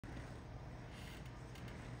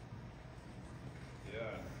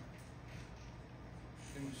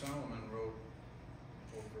Solomon wrote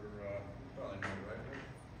over, you probably know, right?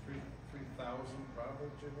 3,000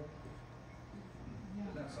 Proverbs, you wrote?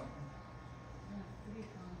 Isn't that something?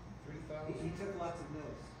 3,000? He took lots of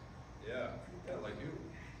notes. Yeah, like you.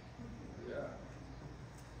 Yeah.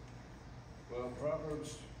 Well,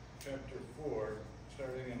 Proverbs chapter 4,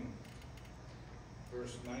 starting in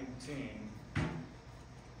verse 19 to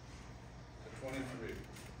 23.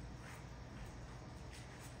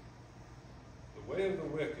 The way of the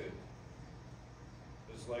wicked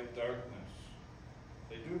is like darkness.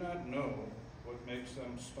 They do not know what makes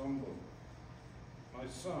them stumble. My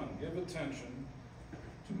son, give attention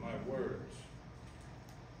to my words.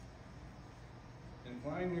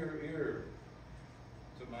 Incline your ear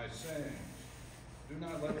to my sayings. Do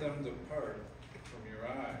not let them depart from your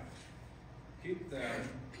eyes. Keep them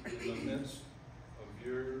in the midst of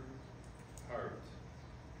your heart,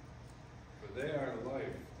 for they are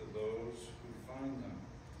life to those who find them,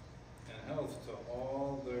 and health to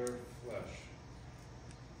all their flesh.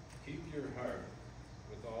 Keep your heart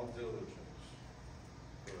with all diligence,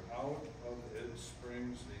 for out of it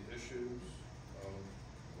springs the issues of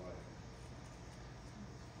life.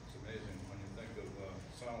 It's amazing when you think of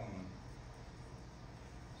Solomon.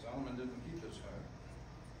 Solomon didn't keep his heart.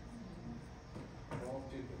 Of all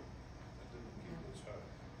people that didn't keep his heart.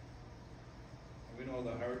 And we know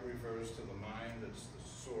the heart refers to the mind. It's the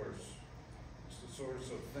source. It's the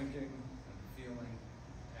source of thinking and feeling,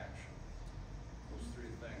 action. Those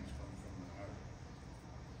three things come from the heart.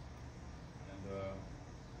 And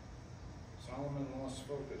Solomon lost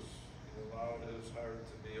focus. He allowed his heart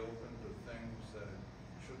to be open to things that it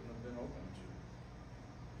shouldn't have been open to.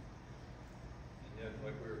 And yet,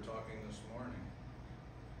 like we were talking this morning,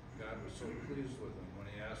 God was so pleased with him when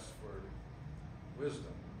he asked for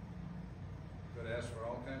wisdom. He could ask for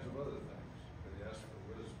all kinds of other things, but he asked for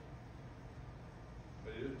wisdom.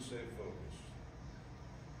 But he didn't stay focused.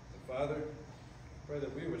 And Father, pray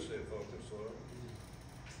that we would stay focused, Lord.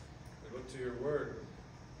 We look to your word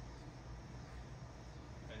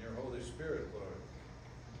and your Holy Spirit, Lord.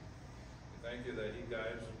 We thank you that he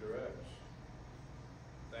guides and directs.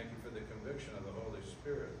 Thank you for the conviction of the Holy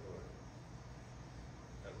Spirit, Lord.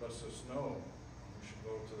 That lets us know when we should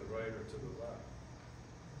go to the right or to the left.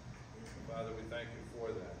 And Father, we thank you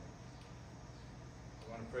for that.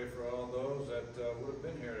 I want to pray for all those that would have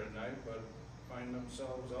been here tonight but find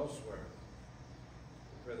themselves elsewhere.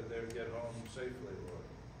 We pray that they would get home safely, Lord.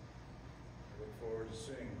 I look forward to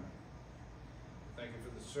seeing them. Thank you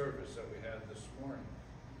for the service that we had this morning.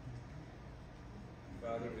 And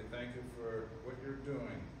Father, we thank you for what you're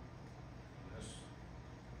doing in this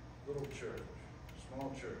little church,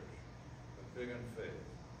 small church, but big in faith,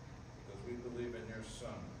 because we believe in your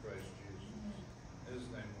Son, Christ Jesus. In his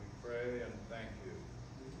name we pray and thank you.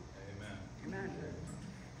 Amen. Amen.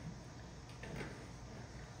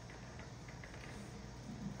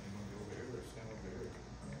 Anyone go over here or stand over here?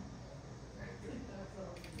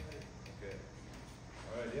 Okay.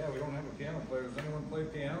 All right, yeah, we don't have a piano player. Does anyone play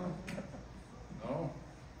piano? No?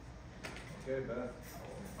 Okay, Beth.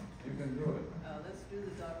 You can do it. Let's do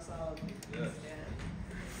the doxology. Yes.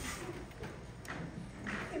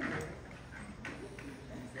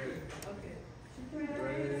 Okay.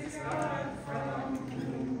 Praise God from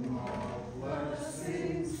whom all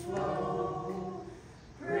blessings flow.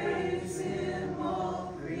 Praise him,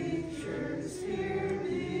 all creatures here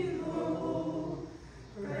below.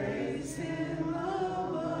 Praise him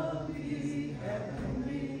above the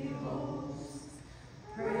heavenly hosts.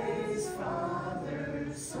 Praise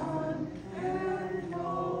Father, Son, and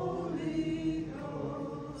Holy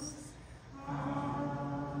Ghost.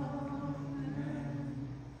 Amen.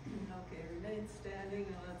 Okay, remain standing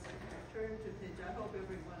and let's turn to page. I hope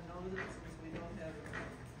everyone knows it since we don't have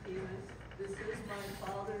Enos. This is my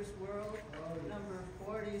Father's World, number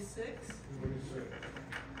 46.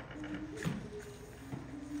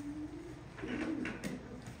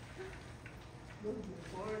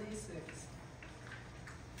 46.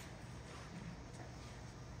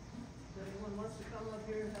 If anyone wants to come up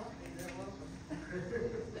here and help me, they're welcome.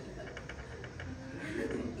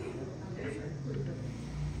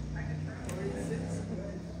 I can try. 46.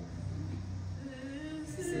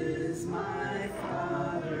 This is my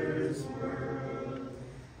Father's world,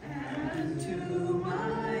 and to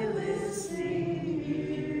my listening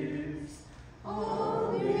ears,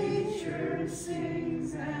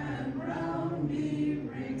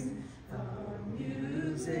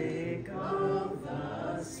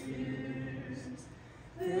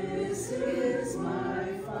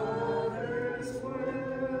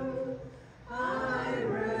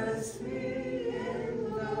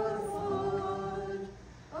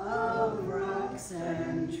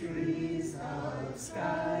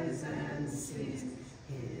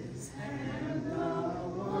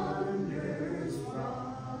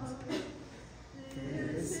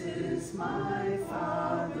 my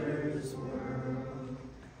Father's world.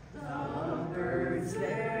 The birds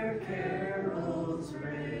their carols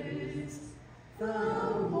raise,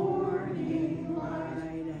 the morning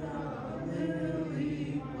light and the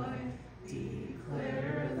lily white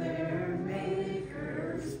declare their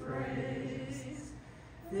Maker's praise.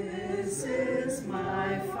 This is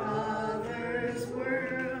my Father's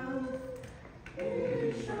world.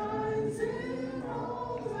 He shines in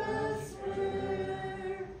all the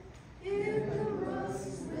square. In the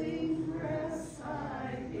rustling grass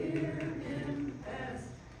I hear him pass.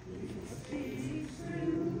 He speaks to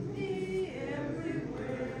me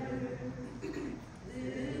everywhere.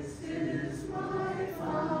 This is my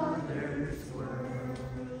Father's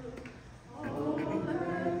world. Oh,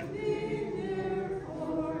 let me ne'er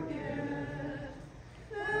forget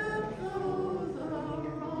that though the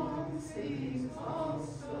wrong seems all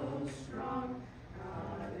so strong,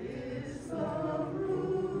 God is the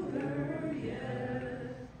ruler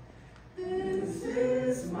yet. This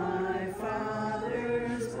is my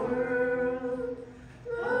Father's world.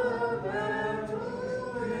 The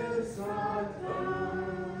battle is not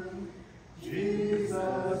done.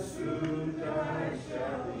 Jesus who died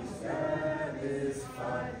shall be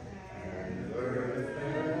satisfied, and earth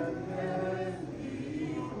and heaven be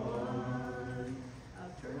one.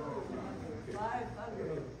 I'll turn over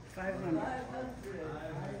 500. 500.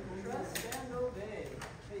 500. Trust and obey.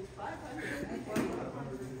 Page 520.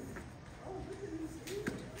 Oh, look at this.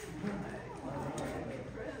 All right,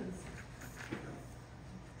 friends.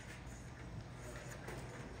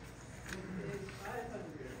 Page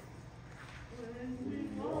 500. When we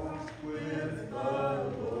walk with the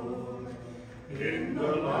Lord in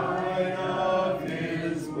the light of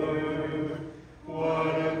His word,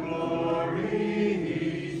 what a glory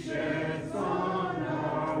He sheds on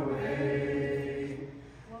our way.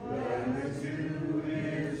 When we do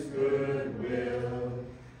His good will,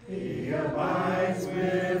 He abides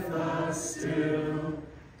with us still,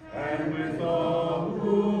 and with all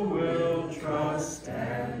who will trust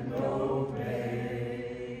and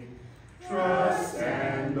obey. Trust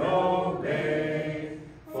and obey,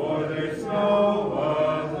 for there's no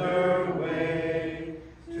other way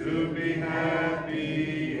to be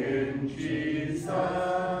happy in Jesus,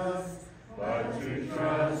 but to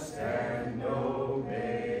trust and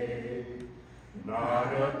obey.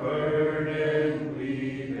 Not a burden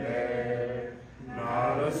we bear,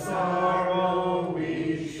 not a sorrow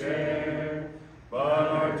we share, but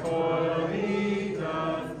our toil He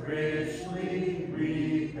doth richly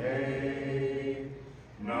repay.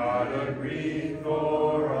 Not a grief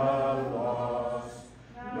nor a loss,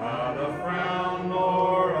 not a frown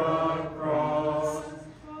nor a cross,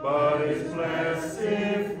 but is blessed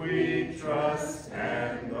if we trust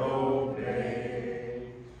and obey.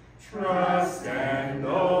 Trust and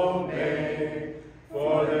obey,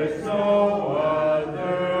 for there's no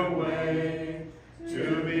other way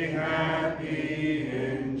to be happy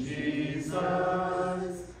in Jesus,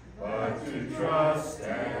 but to trust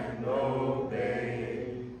and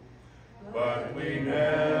obey. But we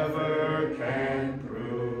never can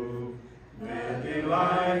prove the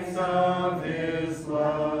delights of His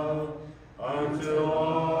love until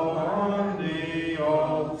all on the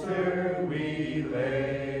altar we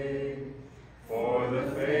lay. For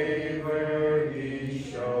the favor He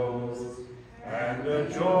shows and the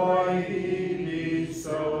joy He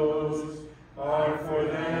bestows are for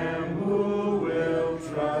them who will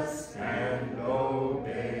trust and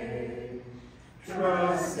obey.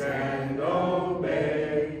 Trust and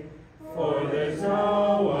obey, for there's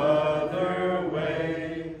no other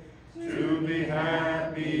way to be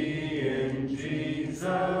happy in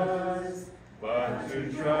Jesus, but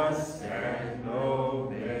to trust and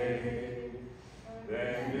obey.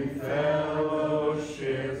 Then in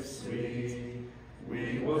fellowship sweet,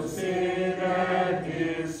 we will sit at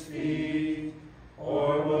His feet,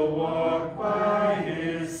 or will walk by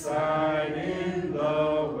His side in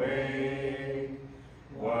the way.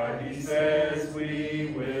 What He says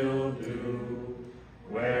we will do,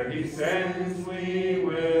 where He sends we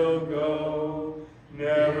will go.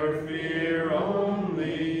 Never fear,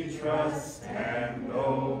 only trust and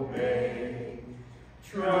obey.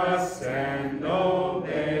 Trust and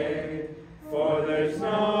obey, for there's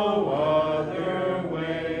no other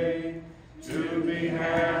way to be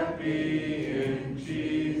happy in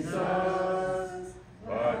Jesus,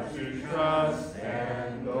 but to trust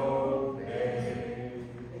and obey.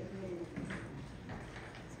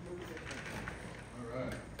 All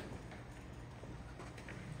right.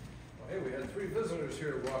 Well, hey, we had 3 visitors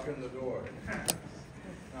here walk in the door.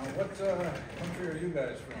 Now, what country are you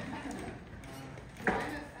guys from? I'm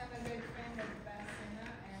a good friend of Basina,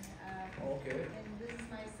 and Okay. And this is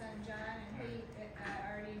my son John, and he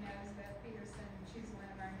already knows Beth Peterson, and she's one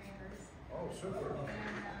of our neighbors. Oh, super.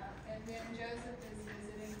 And then Joseph is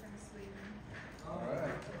visiting from Sweden. All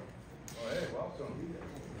right. Oh, hey, welcome.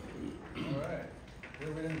 All right.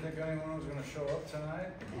 Here, we didn't think anyone was gonna show up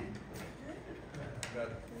tonight. We've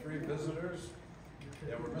got 3 visitors.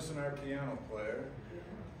 Yeah, we're missing our piano player.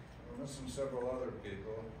 We're missing several other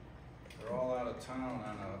people. They're all out of town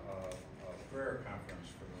on a prayer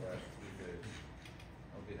conference for the last few days.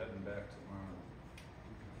 I'll be heading back tomorrow.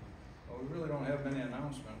 Well, we really don't have many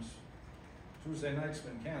announcements. Tuesday night's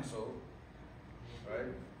been canceled,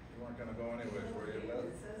 right? You weren't gonna go anyways, were you,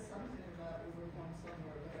 Beth? It says something about we were going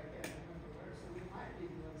somewhere, but I can't remember where, so we might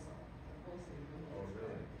be doing something, posting. Oh,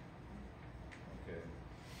 really? Okay.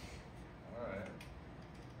 All right.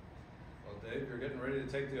 Well, Dave, you're getting ready to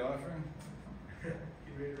take the offering? Get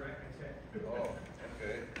ready to write my check. Oh,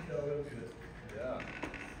 okay. No, that'll be good. Yeah.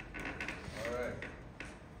 All right.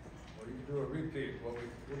 Well, you can do a repeat. We'll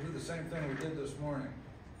do the same thing we did this morning.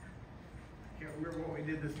 Can't remember what we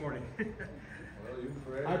did this morning. Well, you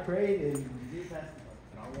pray. I prayed and you passed the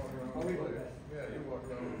And I'll walk around Oh, the we go plate. back. Yeah, you walk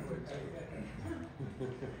around the plate too.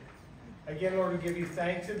 Again, Lord, we give you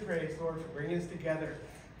thanks and praise, Lord, for bringing us together.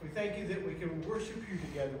 We thank you that we can worship you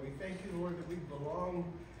together. We thank you, Lord, that we belong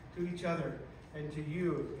to each other and to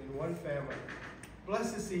you in one family.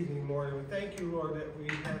 Bless this evening, Lord, and we thank you, Lord, that we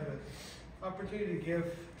have the opportunity to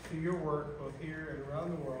give to your work both here and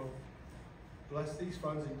around the world. Bless these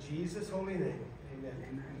funds in Jesus' holy name. Amen.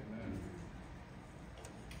 Amen.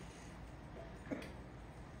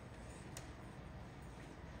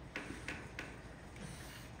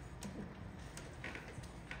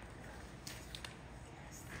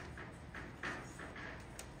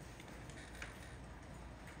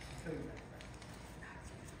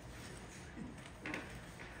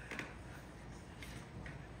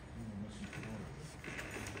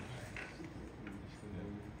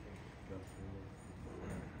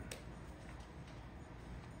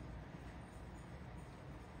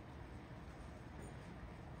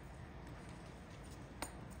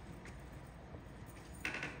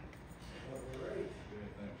 Okay,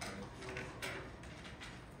 thanks, man.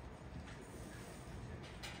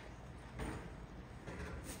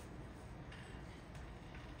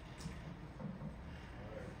 All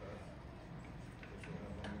right, Beth. Guess we'll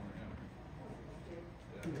have one more hymn.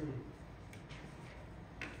 Yeah.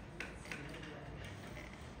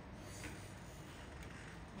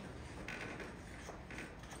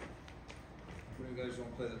 Well, you guys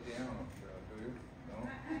don't play the piano, do you? No?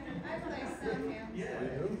 I play some hymns. Yeah. You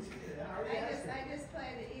do? I just play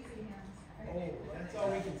the easy hymns. Oh, that's all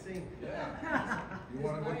we can sing. Yeah. You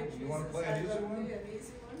wanna play an easy one? An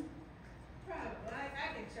easy one? Probably, I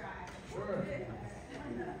could try. Sure.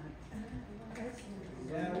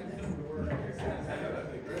 Yeah, we can do the work.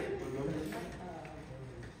 That'd be great.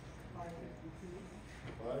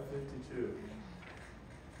 552.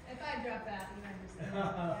 If I drop out, you understand.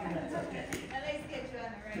 At least get you on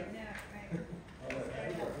the right note, right?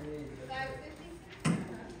 552?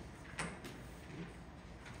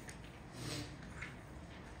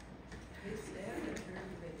 Please stand and turn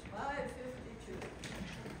to page 552.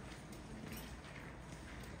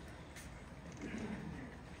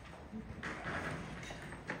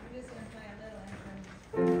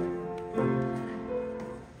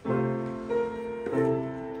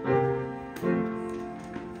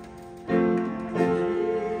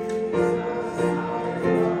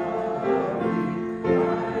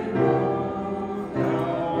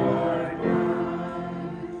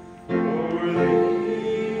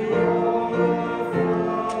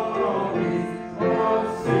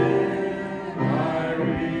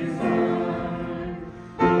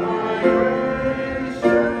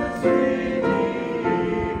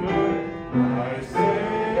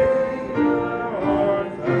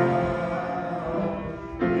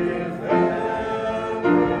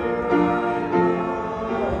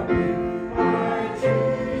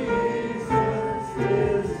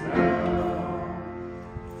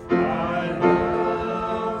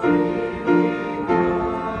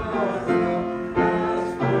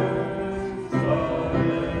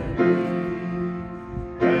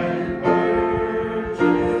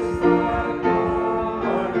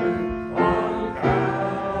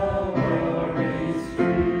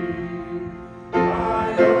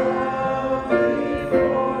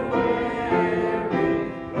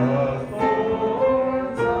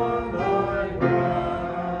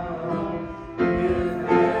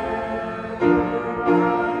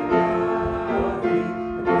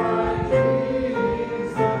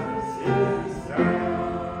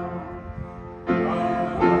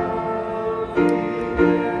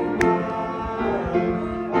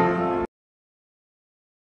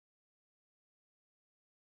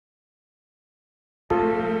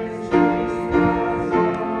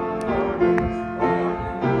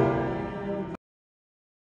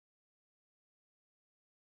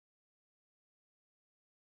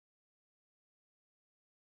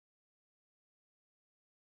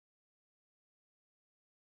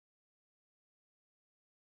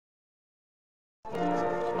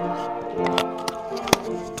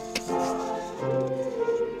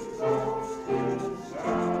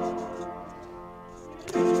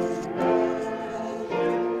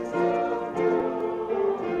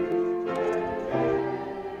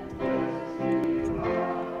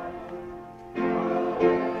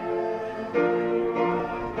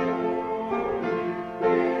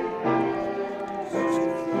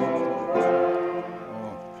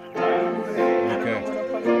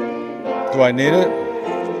 Do I need it?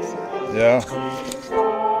 Yeah.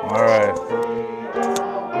 All right.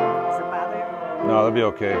 No, that'll be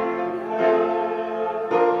okay.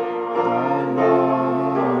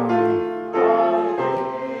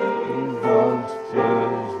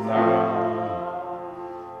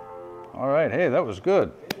 All right. Hey, that was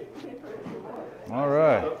good. All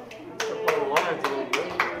right.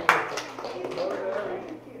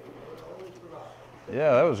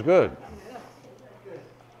 Yeah, that was good.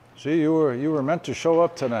 See, you were meant to show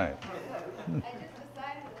up tonight. I just decided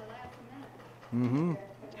at the last minute.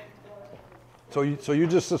 Mm-hmm. So you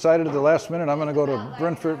just decided at the last minute, I'm going to go to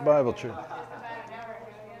Brentford Bible Church. Just about an hour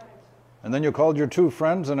ago, yeah. And then you called your two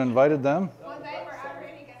friends and invited them? Well, they were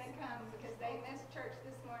already going to come because they missed church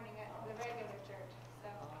this morning at the regular church.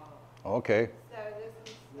 Okay. So this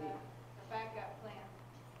is the backup plan.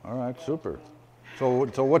 All right, super.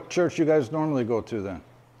 So what church you guys normally go to then?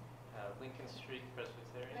 Lincoln Street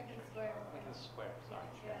Presbyterian. Lincoln Square. Lincoln Square, sorry.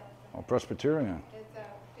 Yeah, Oh, Presbyterian. it's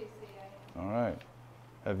a PCA. All right.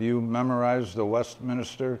 Have you memorized the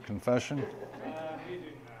Westminster Confession? We do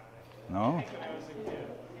not.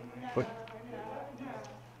 No?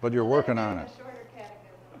 But you're working on it. A shorter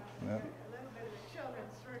catechism. Yeah. A little bit of the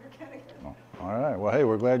children's shorter catechism. Oh, all right. Well, hey,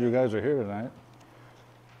 we're glad you guys are here tonight.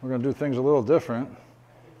 We're going to do things a little different.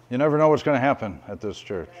 You never know what's going to happen at this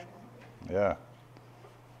church. Yeah.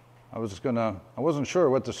 I wasn't sure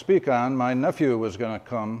what to speak on. My nephew was going to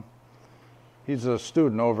come. He's a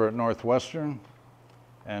student over at Northwestern,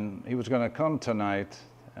 and he was going to come tonight.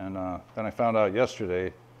 And then I found out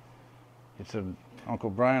yesterday. He said, Uncle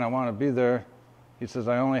Brian, I want to be there. He says,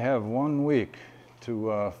 I only have 1 week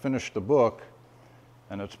to finish the book,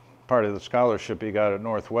 and it's part of the scholarship he got at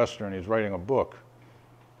Northwestern. He's writing a book,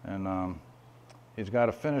 and he's got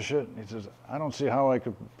to finish it. He says, I don't see how I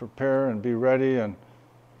could prepare and be ready. And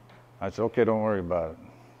I said, okay, don't worry about it.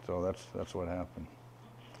 So that's what happened.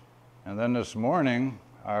 And then this morning,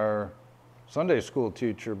 our Sunday school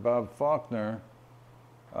teacher, Bob Faulkner,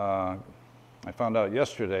 I found out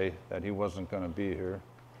yesterday that he wasn't going to be here.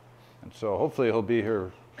 And so hopefully he'll be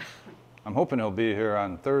here. I'm hoping he'll be here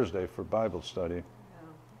on Thursday for Bible study. Yeah.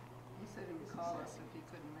 He said he would call us if he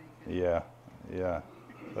couldn't make it. Yeah.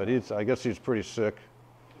 But I guess he's pretty sick.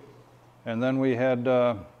 And then we had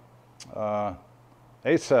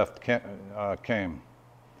Asaph came,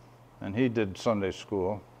 and he did Sunday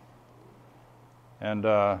school. And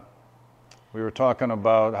we were talking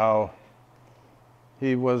about how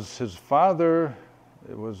his father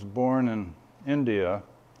was born in India,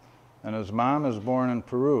 and his mom is born in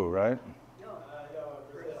Peru, right? No,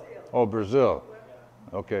 Brazil. Oh, Brazil.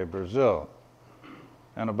 Okay, Brazil.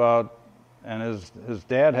 And his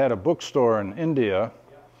dad had a bookstore in India,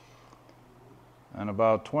 and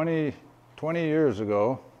about 20 years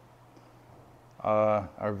ago,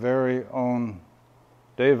 our very own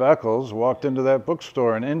Dave Eccles walked into that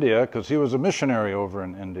bookstore in India because he was a missionary over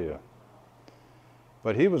in India.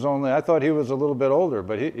 But I thought he was a little bit older,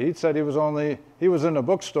 but he said he was in the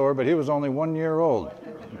bookstore, but he was only 1 year old.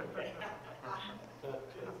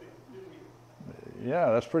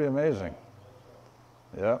 Yeah, that's pretty amazing.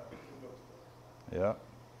 Yeah.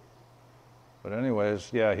 But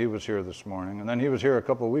anyways, yeah, he was here this morning. And then he was here a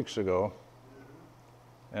couple of weeks ago.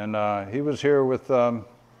 And he was here with, who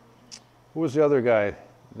was the other guy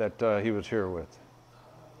that he was here with?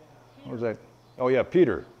 What was that? Oh, yeah,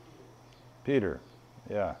 Peter.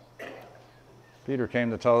 Yeah. Peter came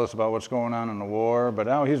to tell us about what's going on in the war, but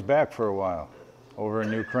now he's back for a while over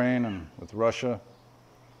in Ukraine and with Russia.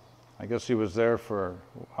 I guess he was there for,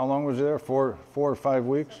 how long was he there? 4 or 5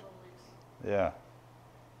 weeks? Yeah.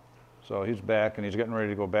 So he's back, and he's getting ready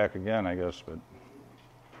to go back again, I guess. But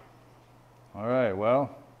all right, well,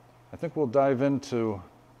 I think we'll dive into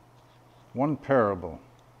one parable.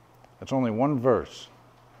 It's only one verse.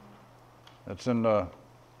 It's in the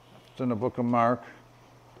book of Mark,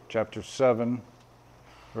 chapter 7,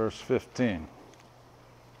 verse 15.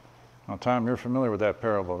 Now, Tom, you're familiar with that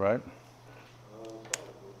parable, right?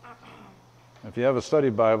 If you have a study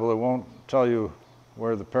Bible, it won't tell you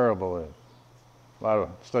where the parable is. A lot of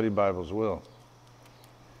study Bibles will.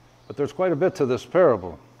 But there's quite a bit to this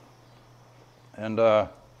parable. And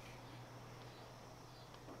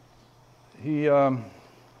the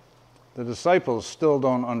disciples still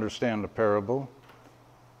don't understand the parable,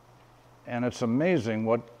 and it's amazing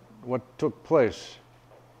what took place.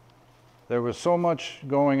 There was so much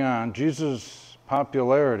going on. Jesus'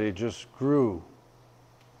 popularity just grew.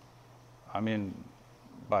 I mean,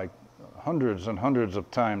 by hundreds and hundreds of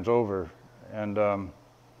times over. And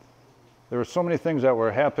there were so many things that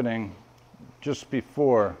were happening just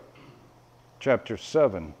before chapter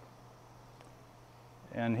 7.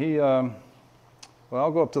 And well,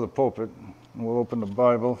 I'll go up to the pulpit and we'll open the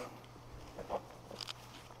Bible.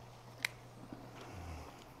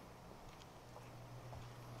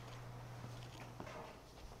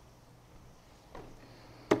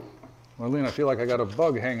 Marlene, I feel like I got a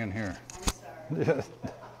bug hanging here. I'm sorry.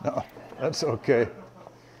 No, that's okay.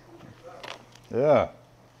 Yeah.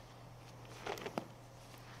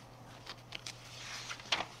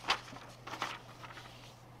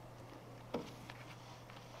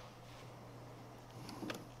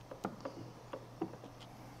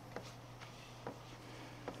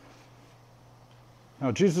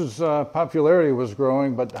 Now, Jesus' popularity was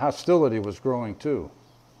growing, but hostility was growing too.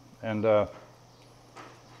 And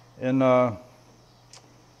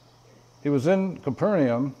he was in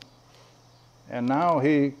Capernaum, and now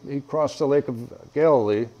he crossed the Lake of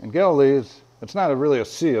Galilee. And Galilee it's not really a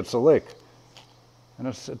sea, it's a lake. And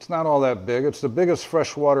it's not all that big. It's the biggest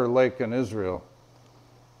freshwater lake in Israel.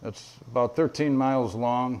 It's about 13 miles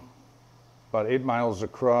long, about 8 miles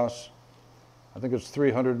across. I think it's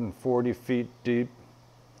 340 feet deep.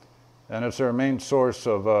 And it's their main source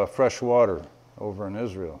of fresh water over in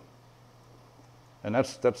Israel. And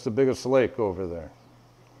that's the biggest lake over there.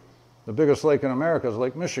 The biggest lake in America is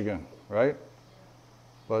Lake Michigan, right?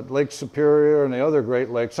 But Lake Superior and the other Great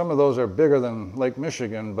Lakes, some of those are bigger than Lake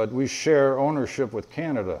Michigan, but we share ownership with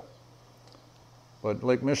Canada. But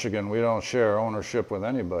Lake Michigan, we don't share ownership with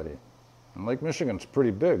anybody. And Lake Michigan's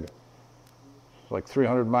pretty big. It's like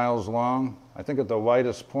 300 miles long. I think at the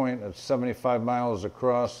widest point, it's 75 miles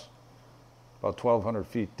across, about 1,200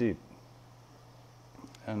 feet deep.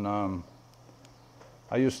 And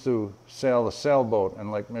I used to sail a sailboat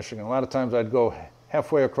in Lake Michigan. A lot of times I'd go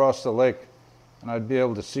halfway across the lake and I'd be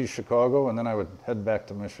able to see Chicago, and then I would head back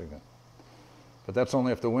to Michigan. But that's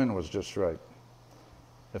only if the wind was just right.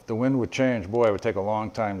 If the wind would change, boy, it would take a long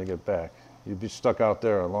time to get back. You'd be stuck out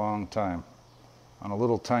there a long time on a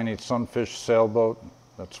little tiny sunfish sailboat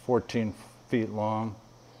that's 14 feet long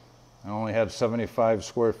and only had 75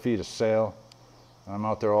 square feet of sail. And I'm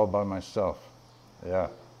out there all by myself. Yeah.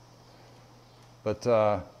 But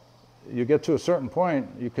you get to a certain point,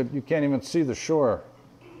 you can't even see the shore,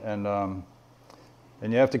 and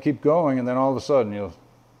you have to keep going, and then all of a sudden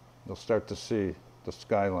you'll start to see the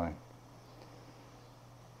skyline.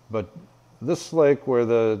 But this lake where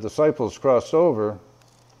the disciples crossed over,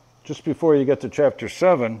 just before you get to chapter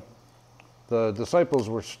 7, the disciples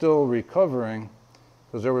were still recovering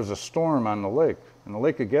because there was a storm on the lake. And the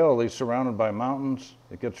Lake of Galilee is surrounded by mountains.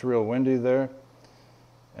 It gets real windy there.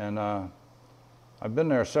 And I've been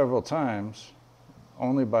there several times,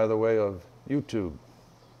 only by the way of YouTube.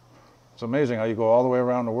 It's amazing how you go all the way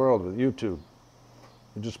around the world with YouTube.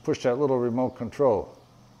 You just push that little remote control.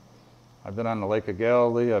 I've been on the Lake of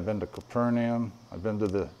Galilee, I've been to Capernaum, I've been to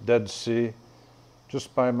the Dead Sea,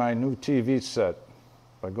 just by my new TV set,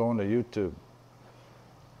 by going to YouTube.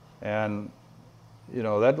 And, you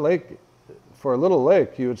know, that lake, for a little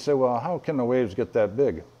lake, you would say, well, how can the waves get that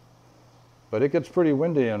big? But it gets pretty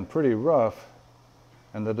windy and pretty rough.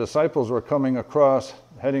 And the disciples were coming across,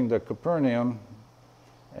 heading to Capernaum,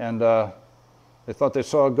 and they thought they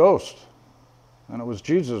saw a ghost. And it was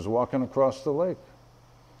Jesus walking across the lake.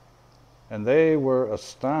 And they were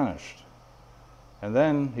astonished. And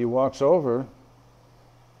then he walks over,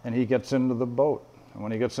 and he gets into the boat. And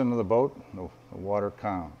when he gets into the boat, the water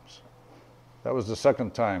calms. That was the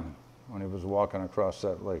second time when he was walking across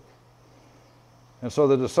that lake. And so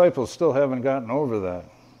the disciples still haven't gotten over that.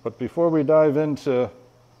 But before we dive into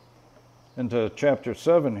chapter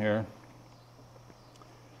 7 here,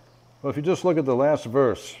 well, if you just look at the last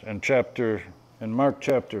verse in Mark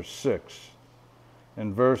chapter 6,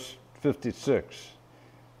 in verse 56,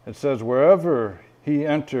 it says, wherever he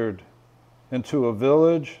entered into a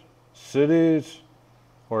village, cities,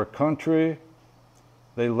 or country,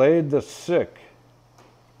 they laid the sick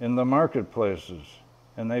in the marketplaces,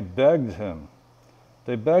 and they begged him.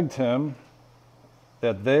 They begged him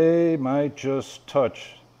that they might just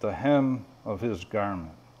touch the hem of his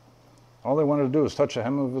garment. All they wanted to do was touch the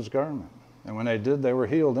hem of his garment. And when they did, they were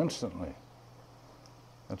healed instantly.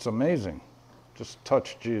 That's amazing. Just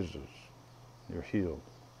touch Jesus, you're healed.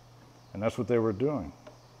 And that's what they were doing.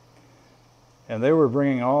 And they were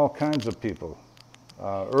bringing all kinds of people.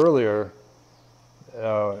 Earlier,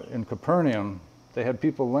 in Capernaum, they had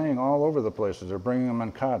people laying all over the places. They're bringing them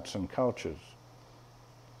on cots and couches,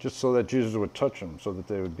 just so that Jesus would touch them, so that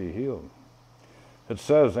they would be healed. It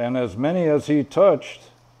says, and as many as he touched,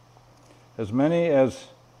 as many as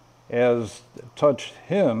touched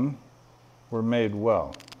him were made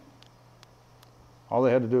well. All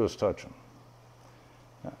they had to do was touch him.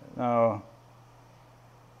 Now,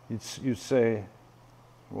 you'd say,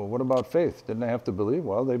 well, what about faith? Didn't they have to believe?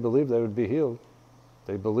 Well, they believed they would be healed.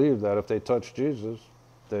 They believed that if they touched Jesus,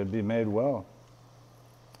 they'd be made well.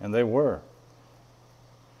 And they were.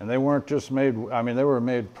 And they weren't just made, I mean, they were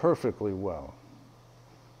made perfectly well.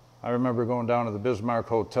 I remember going down to the Bismarck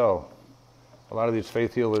Hotel. A lot of these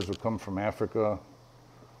faith healers would come from Africa.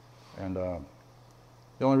 And the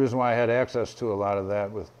only reason why I had access to a lot of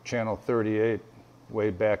that with Channel 38 way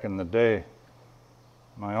back in the day,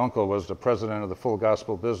 my uncle was the president of the Full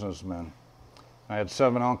Gospel Businessmen. I had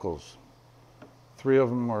 7 uncles. 3 of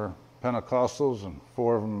them were Pentecostals and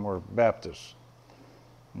 4 of them were Baptists.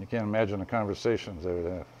 And you can't imagine the conversations they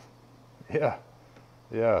would have.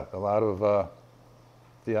 Yeah, a lot of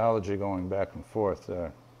theology going back and forth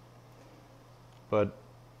there. But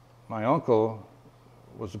my uncle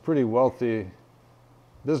was a pretty wealthy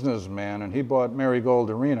businessman, and he bought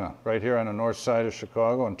Marigold Arena right here on the north side of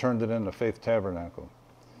Chicago and turned it into Faith Tabernacle.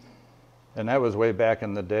 And that was way back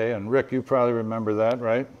in the day. And Rick, you probably remember that,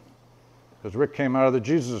 right? Because Rick came out of the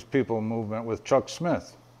Jesus People movement with Chuck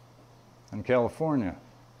Smith in California.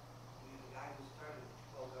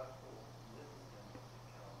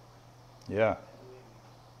 Yeah.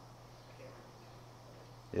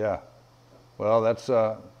 Yeah. Well, that's,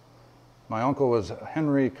 my uncle was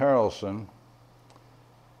Henry Carlson,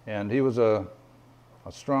 and he was a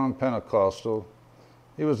strong Pentecostal.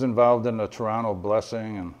 He was involved in the Toronto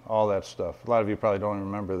Blessing and all that stuff. A lot of you probably don't even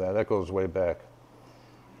remember that. That goes way back.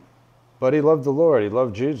 But he loved the Lord. He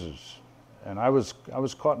loved Jesus. And I was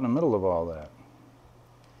caught in the middle of all that.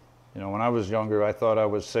 You know, when I was younger, I thought I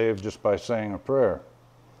was saved just by saying a prayer.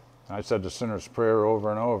 I said the sinner's prayer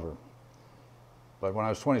over and over. But when I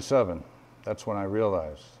was 27, that's when I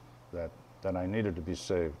realized that I needed to be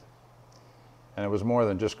saved. And it was more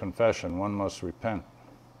than just confession. One must repent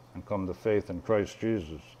and come to faith in Christ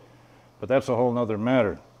Jesus. But that's a whole nother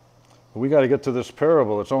matter. But we got to get to this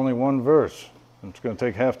parable. It's only 1 verse. And it's going to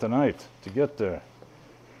take half the night to get there.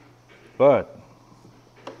 But,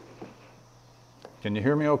 can you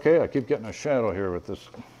hear me okay? I keep getting a shadow here with this.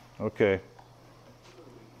 Okay.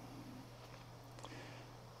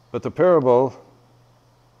 But the parable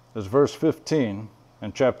is verse 15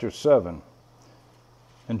 in chapter 7.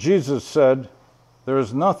 And Jesus said, there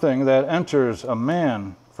is nothing that enters a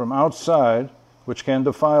man from outside which can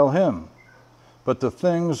defile him, but the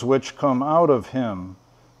things which come out of him,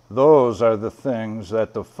 those are the things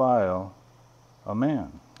that defile a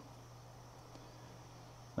man.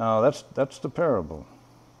 Now that's the parable.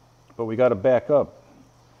 But we got to back up.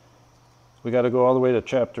 We got to go all the way to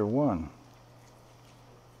chapter 1.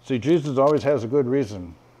 See, Jesus always has a good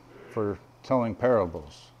reason for telling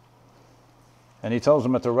parables. And he tells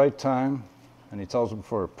them at the right time, and he tells them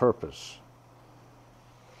for a purpose.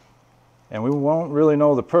 And we won't really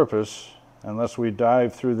know the purpose unless we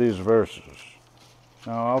dive through these verses.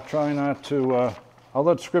 Now, I'll try not to, I'll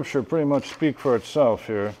let Scripture pretty much speak for itself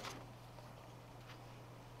here.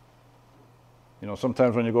 You know,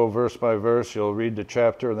 sometimes when you go verse by verse, you'll read the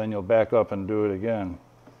chapter, then you'll back up and do it again.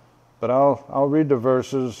 But I'll read the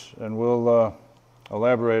verses, and we'll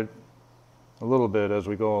elaborate a little bit as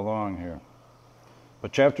we go along here.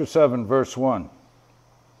 But chapter 7, verse 1,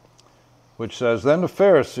 which says, then the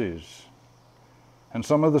Pharisees and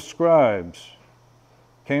some of the scribes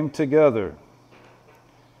came together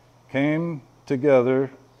to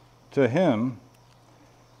him,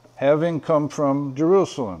 having come from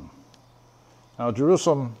Jerusalem. Now,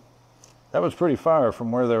 Jerusalem, that was pretty far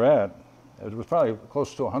from where they're at. It was probably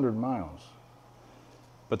close to 100 miles.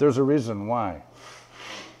 But there's a reason why.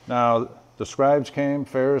 Now, the scribes came,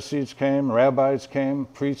 Pharisees came, rabbis came,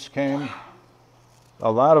 priests came.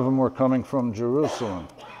 A lot of them were coming from Jerusalem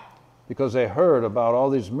because they heard about all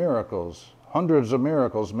these miracles, hundreds of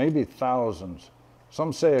miracles, maybe thousands.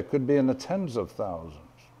 Some say it could be in the tens of thousands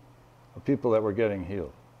of people that were getting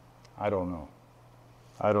healed. I don't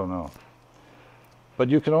know. But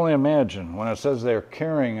you can only imagine when it says they're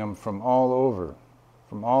carrying them from all over,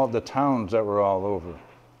 from all the towns that were all over,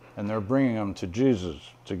 and they're bringing them to Jesus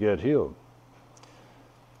to get healed.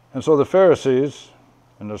 And so the Pharisees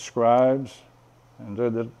and the scribes,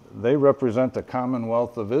 and they represent the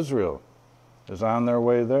commonwealth of Israel, is on their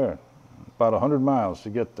way there, about 100 miles to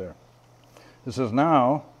get there. It says,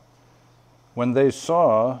 now, when they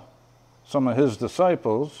saw some of his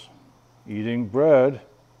disciples eating bread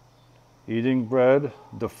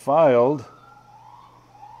defiled,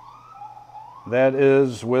 that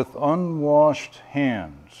is, with unwashed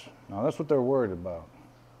hands. Now that's what they're worried about,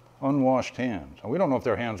 unwashed hands. And we don't know if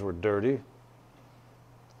their hands were dirty.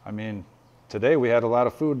 I mean, today we had a lot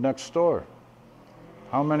of food next door.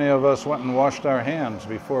 How many of us went and washed our hands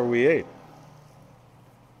before we ate?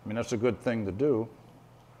 I mean, that's a good thing to do.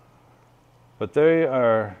 But they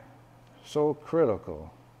are so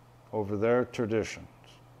critical over their traditions.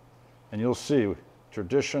 And you'll see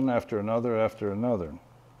tradition after another after another.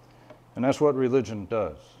 And that's what religion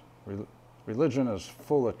does. Religion is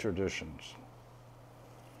full of traditions.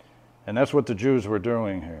 And that's what the Jews were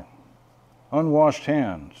doing here. Unwashed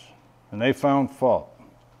hands, and they found fault.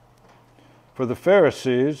 For the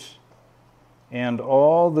Pharisees and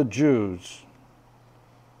all the Jews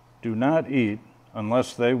do not eat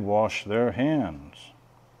unless they wash their hands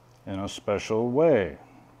in a special way.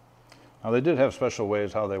 Now, they did have special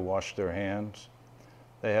ways how they washed their hands.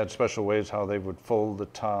 They had special ways how they would fold the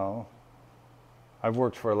towel. I've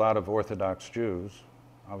worked for a lot of Orthodox Jews.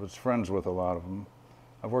 I was friends with a lot of them.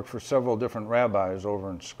 I've worked for several different rabbis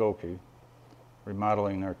over in Skokie,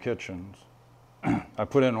 remodeling their kitchens. I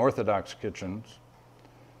put in Orthodox kitchens,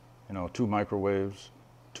 2 microwaves,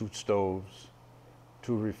 2 stoves,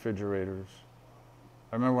 2 refrigerators.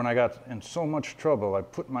 I remember when I got in so much trouble, I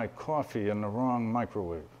put my coffee in the wrong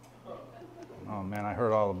microwave. Oh man, I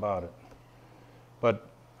heard all about it. But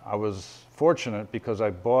I was fortunate because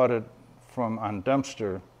I bought it on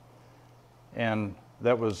Dempster, and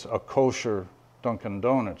that was a kosher Dunkin'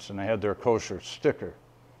 Donuts, and they had their kosher sticker,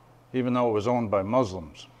 even though it was owned by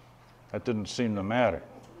Muslims. That didn't seem to matter.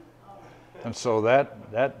 And so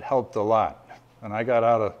that helped a lot. And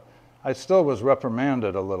I still was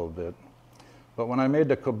reprimanded a little bit. But when I made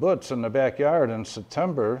the kibbutz in the backyard in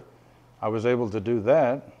September, I was able to do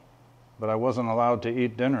that, but I wasn't allowed to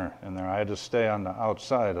eat dinner in there. I had to stay on the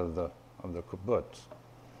outside of the kibbutz.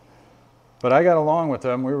 But I got along with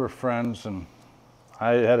them. We were friends, and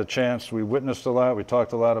I had a chance. We witnessed a lot. We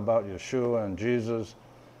talked a lot about Yeshua and Jesus.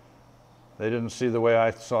 They didn't see the way I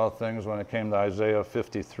saw things when it came to Isaiah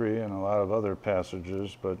 53 and a lot of other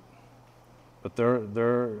passages, but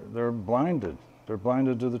they're blinded. They're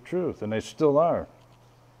blinded to the truth, and they still are.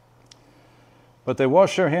 But they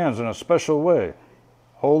wash their hands in a special way,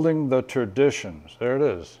 holding the traditions. There it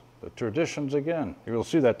is, the traditions again. You'll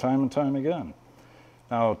see that time and time again.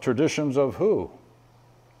 Now, traditions of who?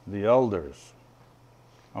 The elders.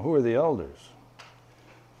 Now, who are the elders?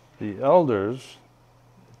 The elders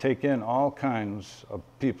take in all kinds of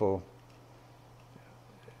people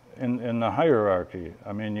in the hierarchy.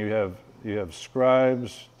 I mean, you have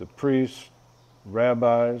scribes, the priests,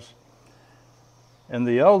 rabbis, and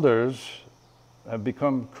the elders have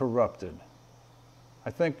become corrupted. I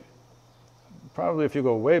think probably if you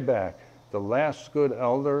go way back, the last good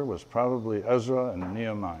elder was probably Ezra and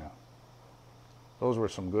Nehemiah. Those were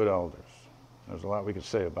some good elders. There's a lot we could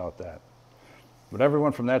say about that. But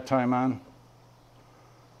everyone from that time on,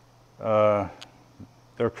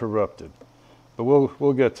 they're corrupted. But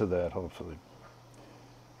we'll get to that, hopefully.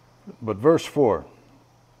 But verse 4,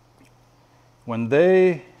 when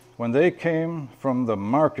they came from the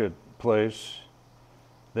marketplace,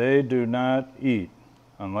 they do not eat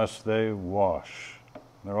unless they wash.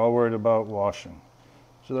 They're all worried about washing.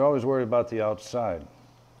 So they're always worried about the outside.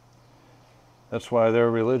 That's why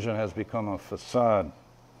their religion has become a facade.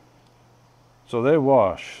 So they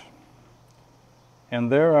wash.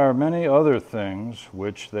 And there are many other things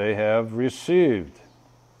which they have received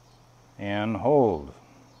and hold,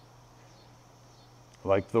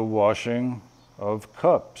 like the washing of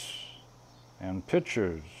cups and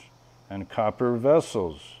pitchers and copper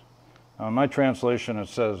vessels. Now, in my translation, it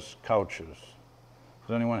says couches.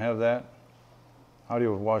 Does anyone have that? How do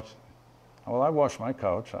you wash? Well, I wash my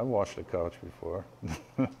couch. I've washed a couch before.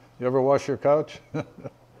 You ever wash your couch?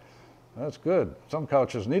 That's good. Some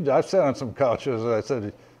couches need to. I've sat on some couches and I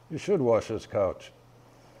said, you should wash this couch.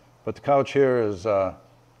 But the couch here is, I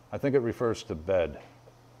think it refers to bed.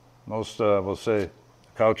 Most will say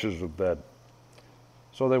couches with bed.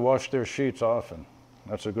 So they wash their sheets often.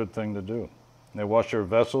 That's a good thing to do. They wash their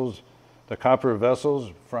vessels, the copper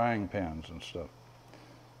vessels, frying pans and stuff.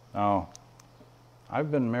 Now,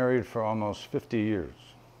 I've been married for almost 50 years.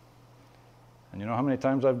 And you know how many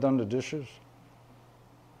times I've done the dishes?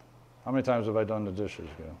 How many times have I done the dishes,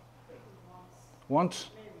 Gail? Once?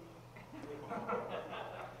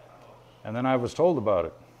 And then I was told about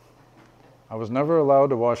it. I was never allowed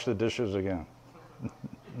to wash the dishes again.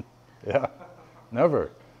 Yeah,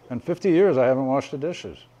 never. In 50 years, I haven't washed the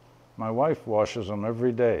dishes. My wife washes them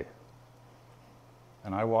every day.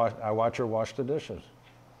 And I watch her wash the dishes.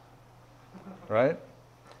 Right?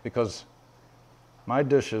 Because my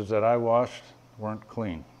dishes that I washed weren't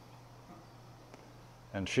clean.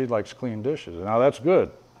 And she likes clean dishes. Now that's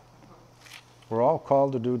good. We're all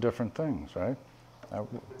called to do different things, right? That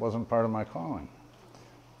wasn't part of my calling.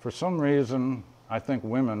 For some reason, I think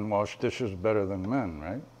women wash dishes better than men,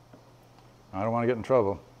 right? I don't want to get in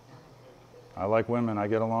trouble. I like women. I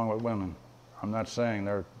get along with women. I'm not saying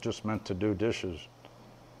they're just meant to do dishes.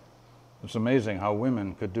 It's amazing how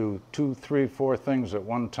women could do 2, 3, 4 things at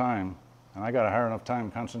one time, and I got a hard enough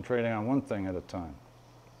time concentrating on one thing at a time.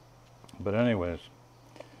 But anyways,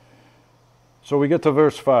 so we get to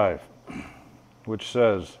verse 5, which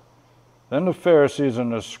says, "Then the Pharisees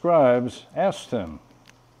and the scribes asked him,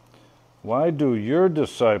 'Why do your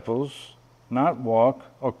disciples not walk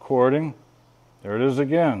according,'" there it is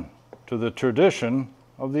again, "'to the tradition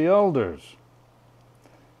of the elders?'"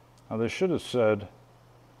 Now they should have said,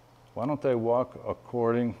 "Why don't they walk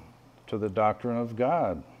according to the doctrine of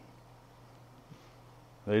God?"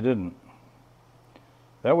 They didn't.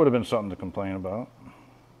 That would have been something to complain about.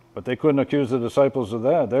 But they couldn't accuse the disciples of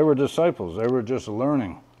that. They were disciples. They were just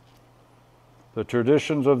learning the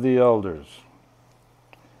traditions of the elders.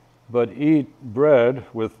 "But eat bread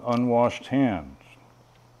with unwashed hands."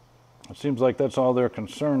 It seems like that's all they're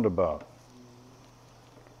concerned about.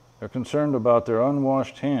 They're concerned about their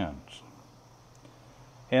unwashed hands.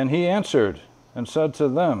 "And he answered and said to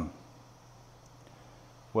them,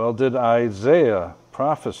 'Well, did Isaiah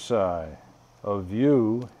prophesy of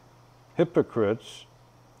you hypocrites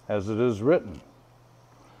as it is written?'"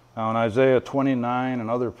 Now in Isaiah 29 and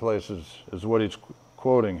other places is what he's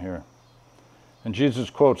quoting here. And Jesus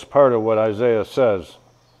quotes part of what Isaiah says.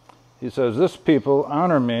 He says, "This people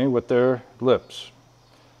honor me with their lips,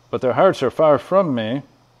 but their hearts are far from me,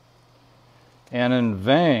 and in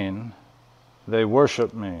vain they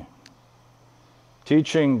worship me,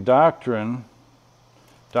 teaching doctrines,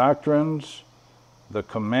 the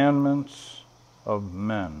commandments of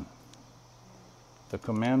men." The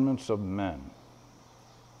commandments of men.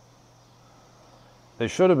 They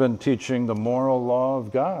should have been teaching the moral law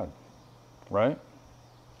of God, right?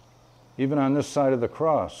 Even on this side of the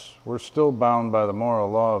cross, we're still bound by the moral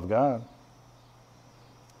law of God.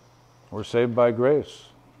 We're saved by grace,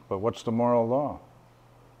 but what's the moral law?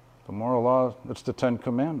 The moral law, it's the 10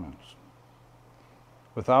 Commandments.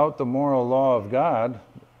 Without the moral law of God,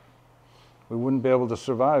 we wouldn't be able to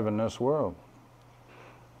survive in this world.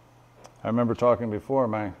 I remember talking before,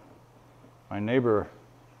 my neighbor,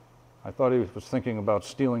 I thought he was thinking about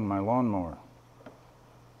stealing my lawnmower.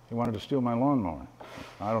 He wanted to steal my lawnmower.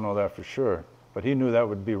 I don't know that for sure, but he knew that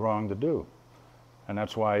would be wrong to do, and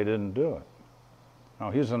that's why he didn't do it.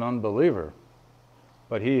 Now, he's an unbeliever,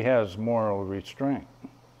 but he has moral restraint.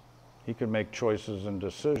 He could make choices and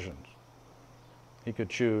decisions. He could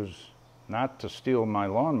choose not to steal my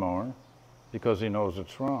lawnmower because he knows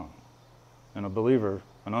it's wrong. And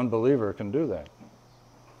an unbeliever can do that.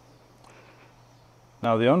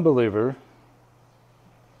 Now, the unbeliever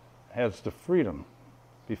has the freedom.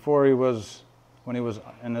 Before when he was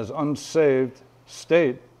in his unsaved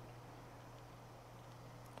state,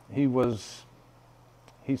 he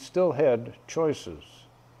still had choices.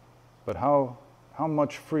 But how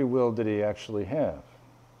much free will did he actually have?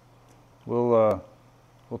 We'll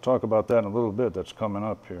talk about that in a little bit. That's coming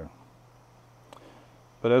up here.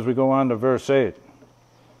 But as we go on to verse 8,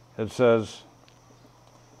 it says,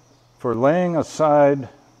 "For laying aside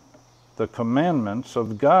the commandments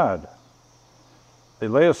of God." They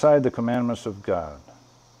lay aside the commandments of God.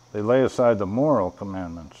 They lay aside the moral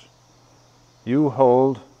commandments. "You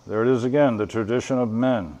hold," there it is again, "the tradition of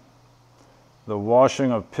men, the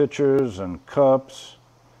washing of pitchers and cups,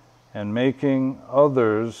 and making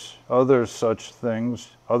other such things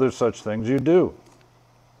you do."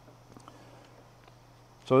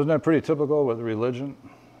 So isn't that pretty typical with religion?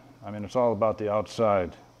 I mean, it's all about the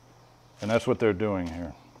outside, and that's what they're doing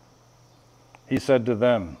here. He said to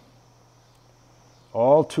them,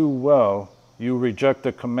 "All too well you reject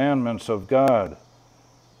the commandments of God,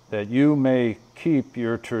 that you may keep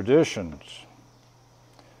your traditions.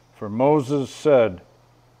 For Moses said,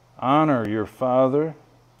 'Honor your father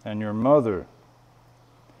and your mother,'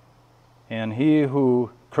 and he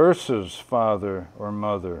who curses father or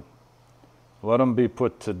mother, let him be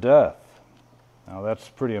put to death." Now that's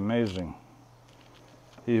pretty amazing.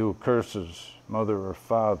 He who curses mother or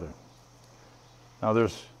father. Now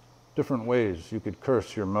there's different ways you could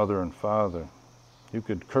curse your mother and father. You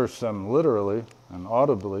could curse them literally and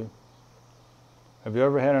audibly. Have you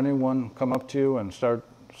ever had anyone come up to you and start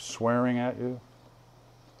swearing at you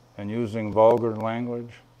and using vulgar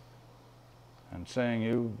language and saying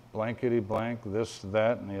you blankety blank, this,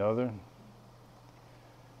 that, and the other?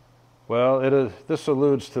 Well, this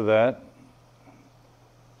alludes to that,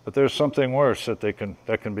 but there's something worse that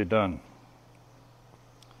can be done.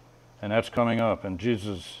 And that's coming up, and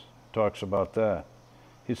Jesus talks about that.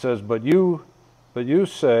 He says, but you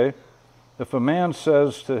say, if a man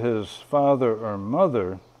says to his father or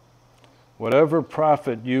mother, whatever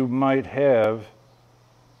profit you might have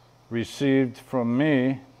received from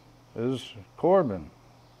me is Corban.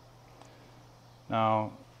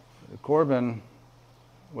 Now, Corban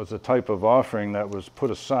was a type of offering that was put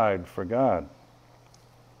aside for God.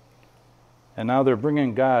 And now they're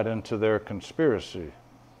bringing God into their conspiracy,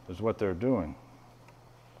 is what they're doing.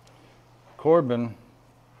 Corban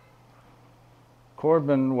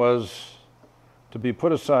was to be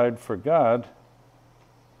put aside for God,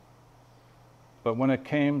 but when it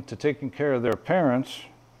came to taking care of their parents,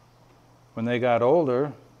 when they got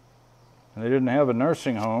older and they didn't have a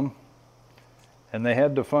nursing home and they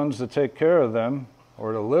had the funds to take care of them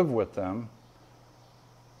or to live with them,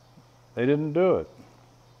 they didn't do it.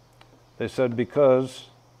 They said because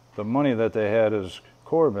the money that they had is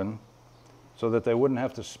Corban, so that they wouldn't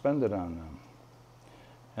have to spend it on them.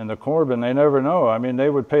 And the Corban, they never know. I mean, they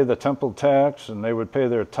would pay the temple tax and they would pay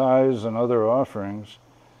their tithes and other offerings,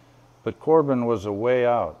 but Corban was a way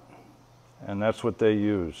out, and that's what they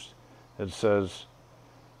used. It says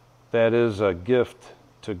that is a gift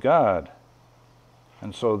to God.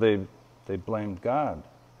 And so they blamed God,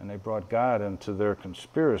 and they brought God into their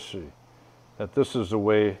conspiracy, that this is a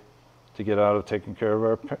way to get out of taking care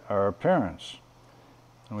of our parents.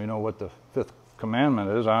 And we know what the fifth commandment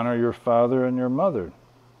is, honor your father and your mother.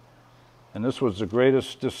 And this was the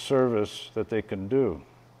greatest disservice that they can do,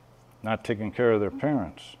 not taking care of their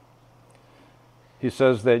parents. He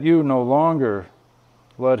says that you no longer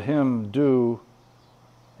let him do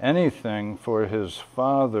anything for his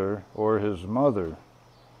father or his mother,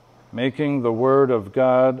 making the word of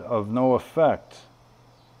God of no effect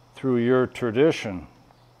through your tradition,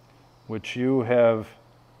 which you have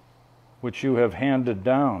handed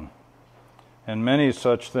down. And many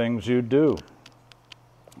such things you do.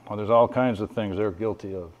 Well, there's all kinds of things they're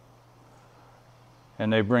guilty of.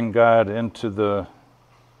 And they bring God into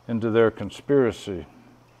their conspiracy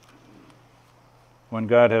when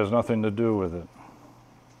God has nothing to do with it.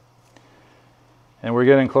 And we're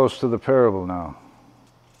getting close to the parable now.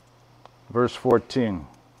 Verse 14.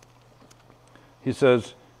 He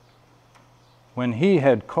says, when he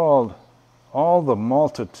had called all the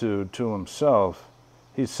multitude to himself,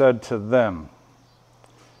 he said to them,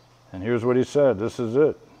 and here's what he said, this is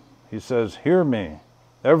it. He says, hear me,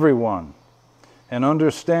 everyone, and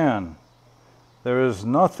understand, there is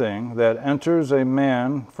nothing that enters a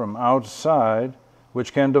man from outside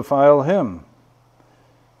which can defile him,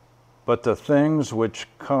 but the things which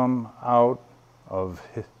come out of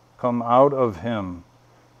him,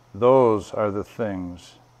 those are the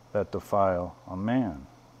things that defile a man.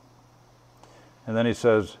 And then he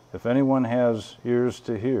says, if anyone has ears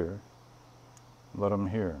to hear, let him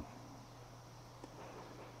hear.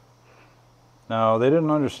 Now, they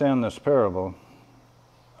didn't understand this parable.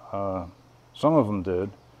 Some of them did.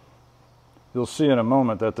 You'll see in a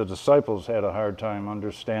moment that the disciples had a hard time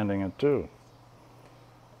understanding it too.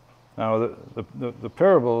 Now, the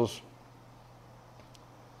parables,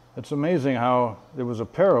 it's amazing how there was a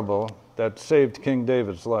parable that saved King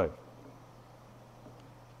David's life.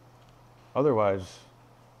 Otherwise,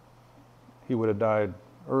 he would have died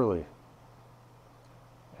early.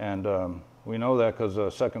 And we know that because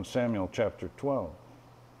of 2 Samuel chapter 12.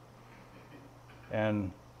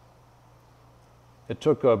 And it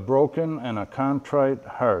took a broken and a contrite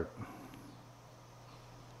heart.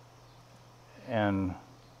 And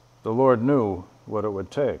the Lord knew what it would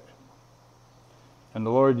take. And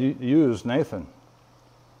the Lord used Nathan.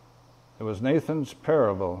 It was Nathan's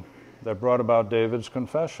parable that brought about David's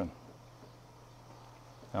confession.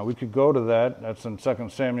 Now we could go to that. That's in 2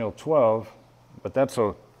 Samuel 12, but that's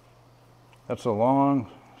a long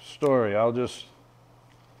story. I'll just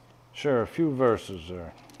share a few verses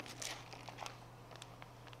there.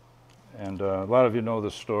 And a lot of you know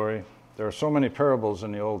this story. There are so many parables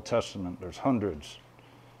in the Old Testament. There's hundreds.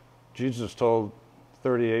 Jesus told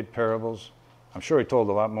 38 parables. I'm sure he told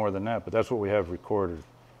a lot more than that, but that's what we have recorded.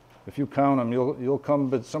 If you count them, you'll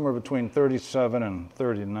come somewhere between 37 and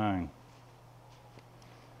 39.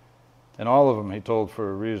 And all of them he told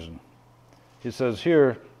for a reason. He says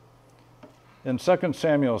here in 2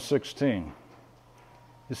 Samuel 16,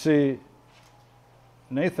 you see,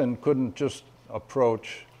 Nathan couldn't just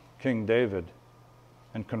approach King David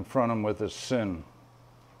and confront him with his sin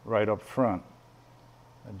right up front.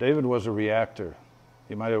 And David was a reactor.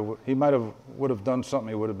 He would have done something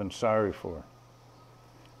he would have been sorry for.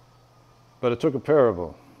 But it took a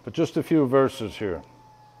parable. But just a few verses here.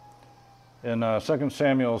 In 2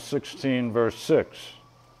 Samuel 16, verse 6,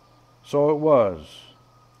 so it was,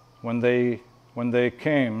 when they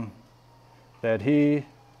came, that he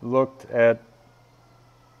looked at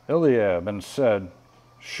Eliab and said,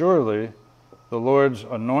 surely the Lord's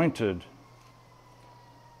anointed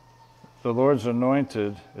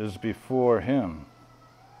is before him.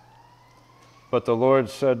 But the Lord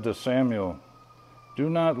said to Samuel, do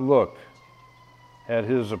not look at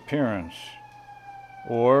his appearance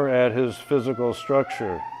or at his physical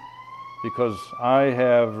structure, because I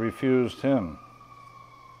have refused him.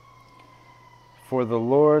 For the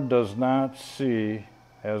Lord does not see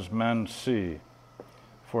as men see.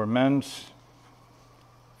 For man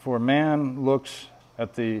looks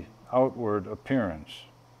at the outward appearance,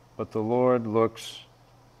 but the Lord looks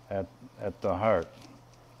at the heart.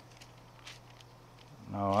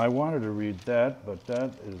 Now, I wanted to read that, but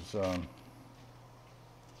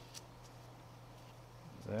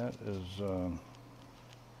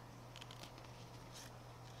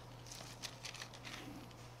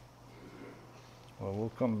well,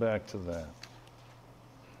 we'll come back to that.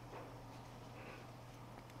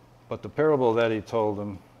 But the parable that he told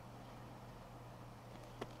him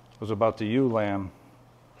was about the ewe lamb,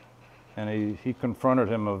 and he confronted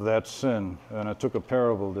him of that sin, and it took a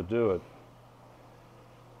parable to do it.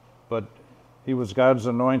 But he was God's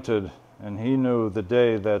anointed, and he knew the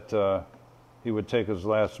day that he would take his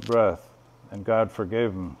last breath, and God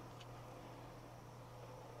forgave him.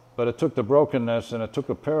 But it took the brokenness, and it took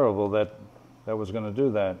a parable that was going to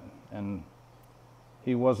do that, and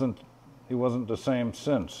he wasn't the same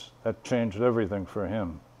since. That changed everything for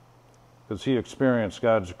him, because he experienced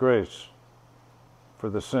God's grace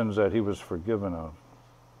for the sins that he was forgiven of.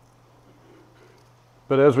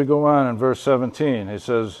 But as we go on in verse 17, he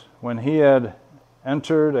says, when he had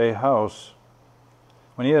entered the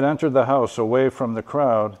house away from the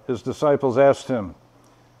crowd, his disciples asked him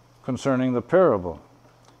concerning the parable.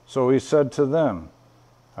 So he said to them,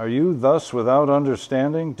 are you thus without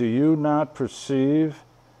understanding? Do you not perceive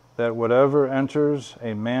that whatever enters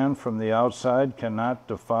a man from the outside cannot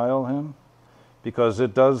defile him, because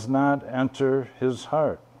it does not enter his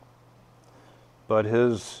heart, but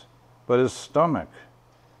his stomach,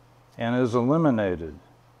 and is eliminated,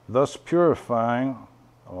 thus purifying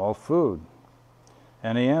all food?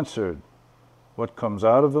 And he answered, what comes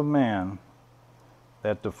out of a man,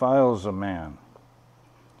 that defiles a man.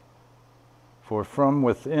 For from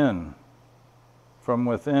within,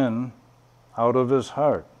 out of his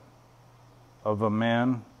heart, of a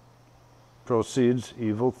man proceeds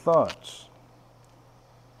evil thoughts.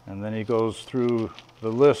 And then he goes through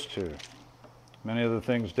the list here. Many of the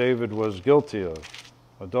things David was guilty of: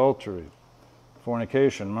 adultery,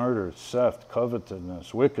 fornication, murder, theft,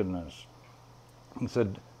 covetousness, wickedness. He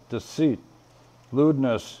said deceit,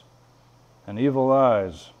 lewdness, and evil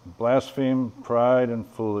eyes, blaspheme, pride, and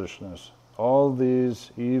foolishness. All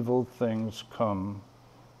these evil things come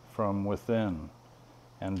from within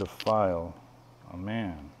and defile a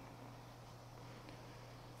man.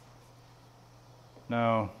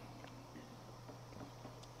 Now,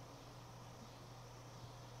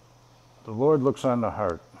 the Lord looks on the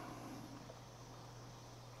heart.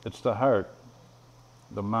 It's the heart,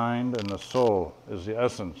 the mind, and the soul is the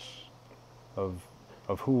essence of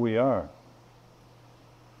who we are.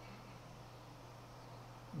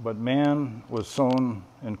 But man was sown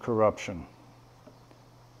in corruption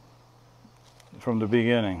from the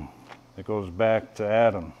beginning. It goes back to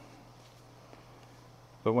Adam.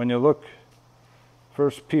 But when you look 1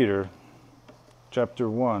 Peter chapter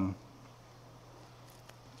 1,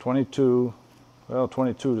 22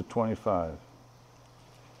 to 25,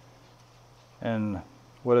 and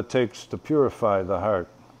what it takes to purify the heart.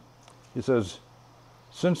 He says,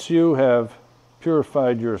 since you have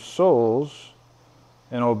purified your souls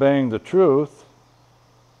in obeying the truth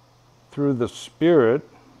through the Spirit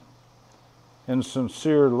in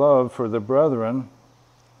sincere love for the brethren,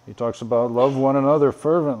 he talks about love one another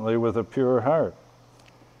fervently with a pure heart,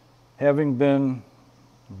 having been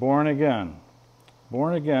born again,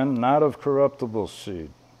 not of corruptible seed.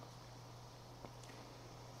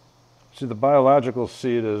 See, the biological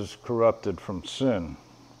seed is corrupted from sin.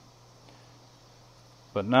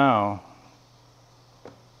 But now,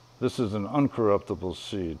 this is an uncorruptible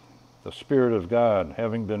seed, the Spirit of God,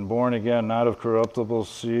 having been born again, not of corruptible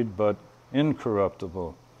seed, but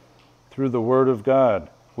incorruptible, through the Word of God,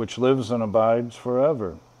 which lives and abides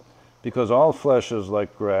forever. because all flesh is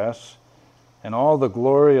like grass, and all the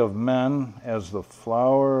glory of men as the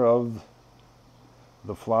flower of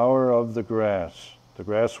the grass. The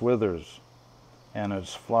grass withers, and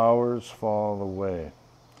its flowers fall away.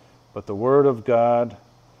 But the word of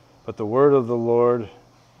the Lord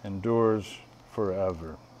endures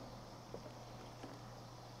forever.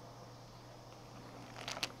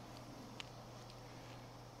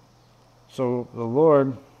 So the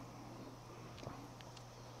Lord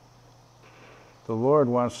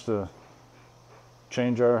wants to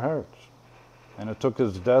change our hearts. And it took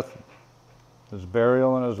his death, his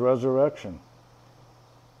burial, and his resurrection.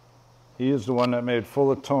 He is the one that made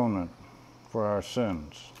full atonement for our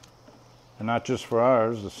sins. And not just for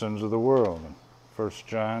ours, the sins of the world. In 1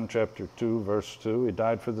 John chapter 2, verse 2, he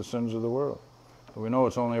died for the sins of the world. But we know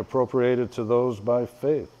it's only appropriated to those by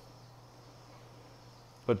faith.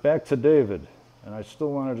 But back to David, and I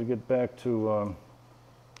still wanted to get back to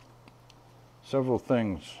several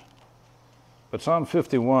things. But Psalm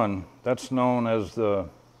 51, that's known as the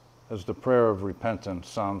prayer of repentance,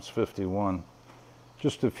 Psalms 51.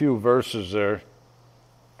 Just a few verses there.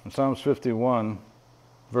 In Psalms 51,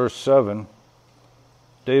 verse 7,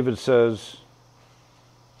 David says,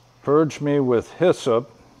 "Purge me with hyssop,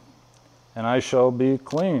 and I shall be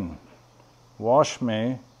clean. Wash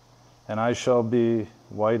me, and I shall be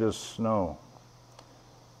white as snow."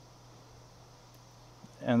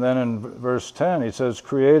 And then in verse 10, he says,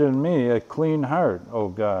 "Create in me a clean heart, O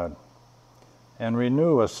God, and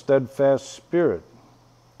renew a steadfast spirit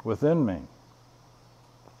within me."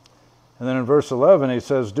 And then in verse 11, he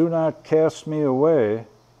says, "Do not cast me away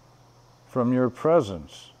from your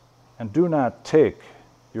presence, and do not take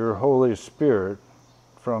your Holy Spirit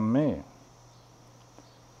from me."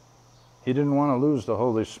 He didn't want to lose the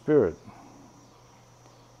Holy Spirit.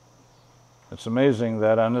 It's amazing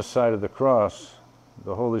that on this side of the cross,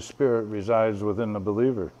 the Holy Spirit resides within the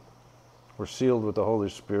believer. We're sealed with the Holy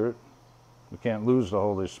Spirit. We can't lose the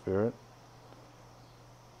Holy Spirit.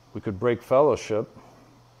 We could break fellowship.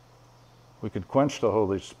 We could quench the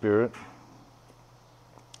Holy Spirit.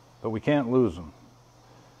 But we can't lose him.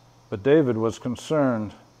 But David was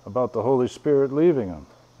concerned about the Holy Spirit leaving him.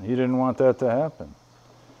 He didn't want that to happen.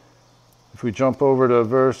 If we jump over to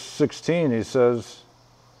verse 16, he says,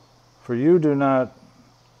 For you do not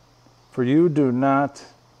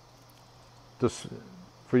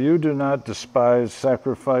despise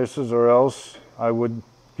sacrifices, or else I would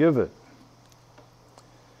give it.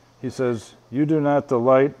 He says, you do not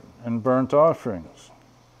delight in burnt offerings.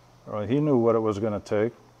 Well, he knew what it was going to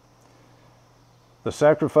take. The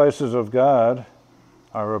sacrifices of God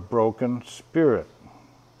are a broken spirit,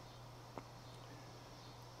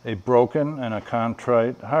 a broken and a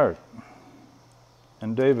contrite heart.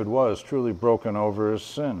 And David was truly broken over his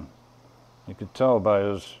sin. You could tell by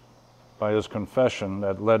his confession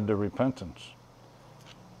that led to repentance.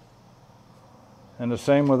 And the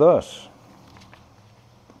same with us.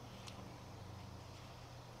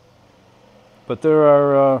 But there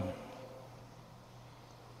are,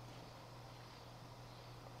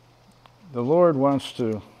 the Lord wants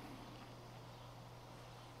to,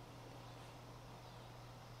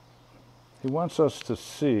 He wants us to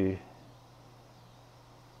see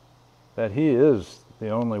that He is the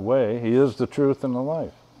only way. He is the truth and the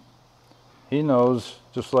life. He knows,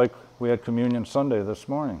 just like we had Communion Sunday this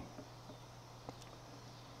morning.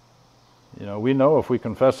 You know, we know if we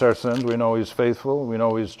confess our sins, we know He's faithful, we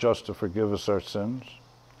know He's just to forgive us our sins.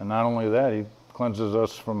 And not only that, He cleanses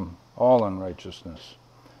us from all unrighteousness.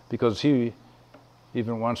 Because He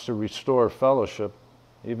even wants to restore fellowship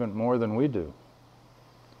even more than we do.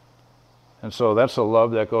 And so that's a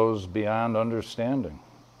love that goes beyond understanding.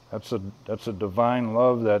 That's a divine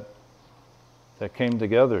love that came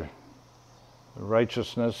together.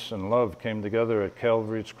 Righteousness and love came together at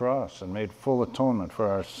Calvary's cross and made full atonement for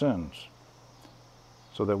our sins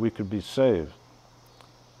so that we could be saved.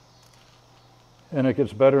 And it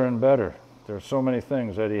gets better and better. There are so many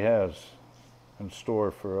things that He has in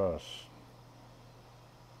store for us.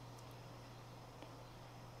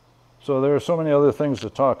 So there are so many other things to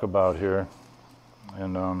talk about here.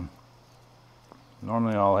 And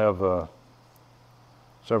normally I'll have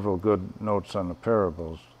several good notes on the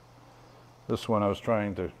parables. This one I was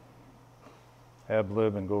trying to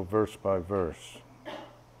ad-lib and go verse by verse.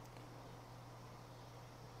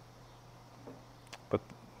 But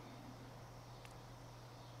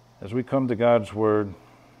as we come to God's Word,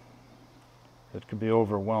 it can be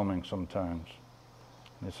overwhelming sometimes.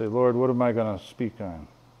 And you say, Lord, what am I going to speak on?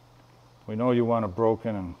 We know you want a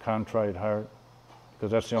broken and contrite heart,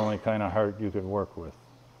 because that's the only kind of heart you could work with.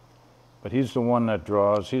 But He's the one that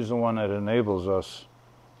draws. He's the one that enables us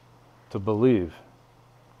to believe.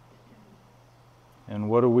 And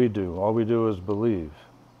what do? All we do is believe.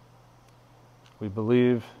 We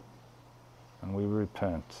believe and we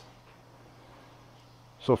repent.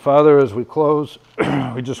 So, Father, as we close,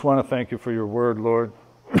 we just want to thank you for your word, Lord.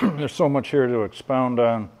 There's so much here to expound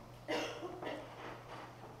on.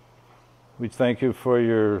 We thank you for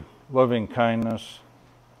your loving kindness.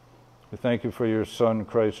 We thank you for your Son,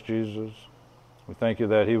 Christ Jesus. We thank you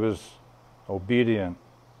that he was obedient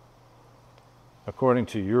according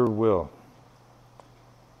to your will.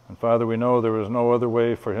 And Father, we know there was no other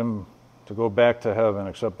way for him to go back to heaven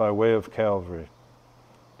except by way of Calvary,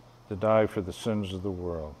 to die for the sins of the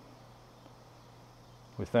world.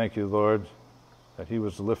 We thank you, Lord, that he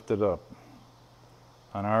was lifted up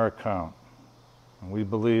on our account. And we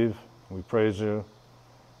believe, we praise you,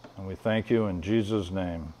 and we thank you in Jesus'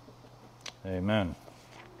 name. Amen.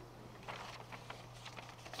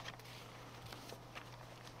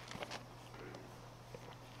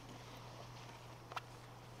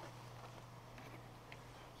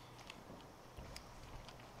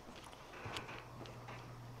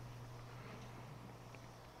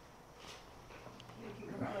 Think you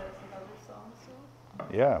can play us another song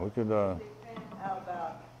soon? Yeah, we could, How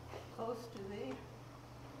about Close to Thee?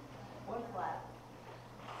 One flat.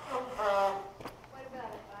 What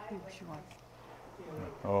about if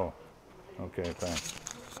I? oh, okay, thanks.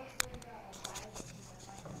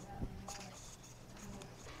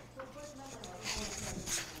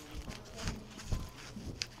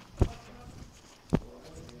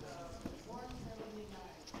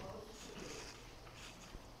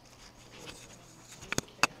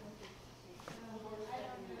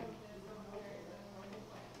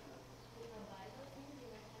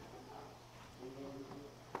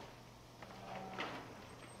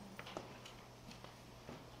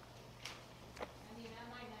 I mean, I'm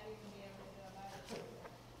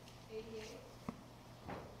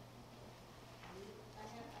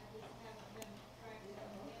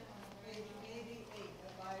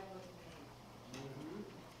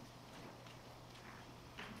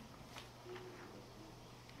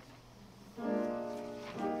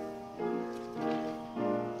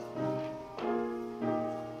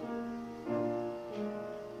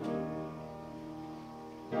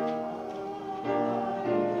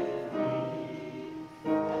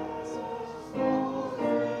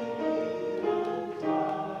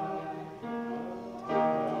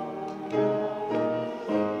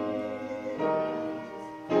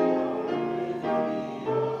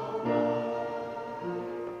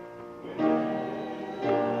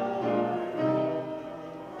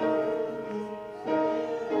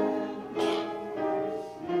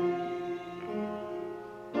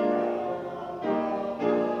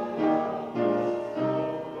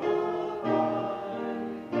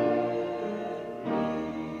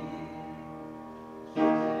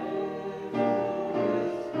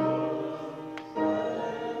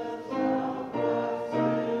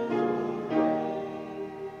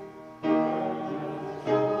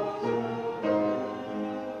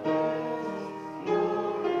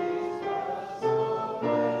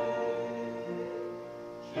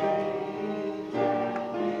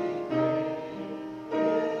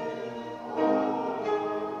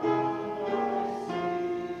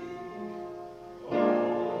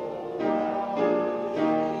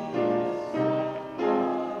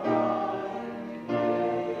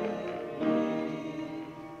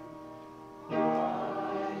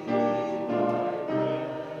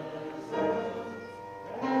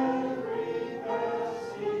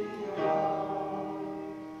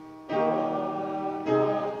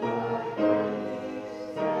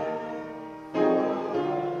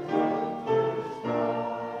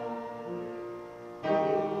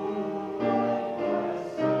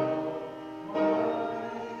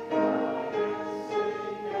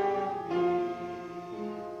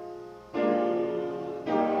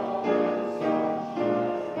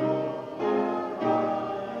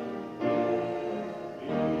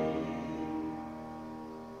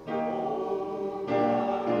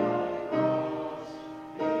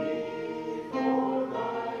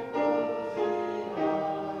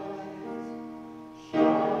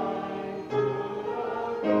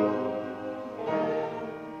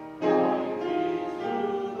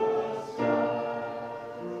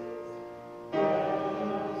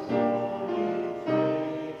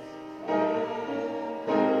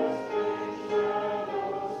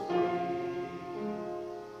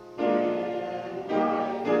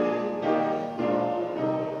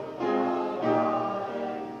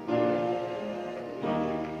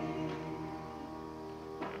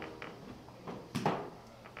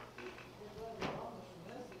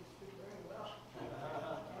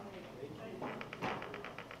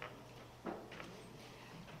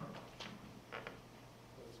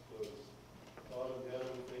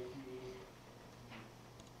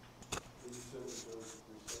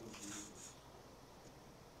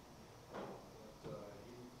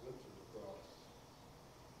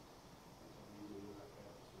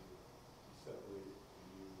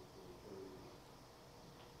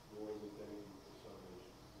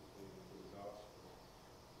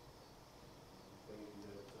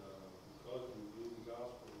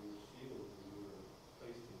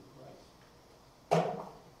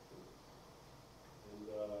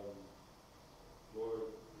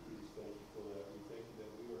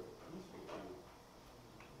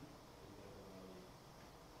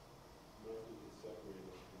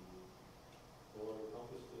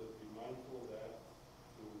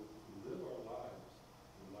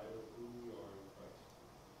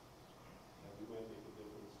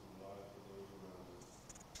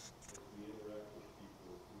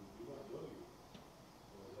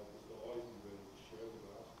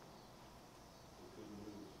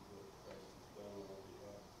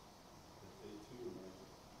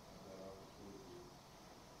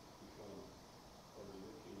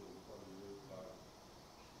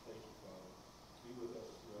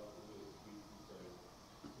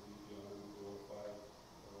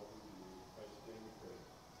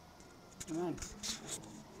Amen.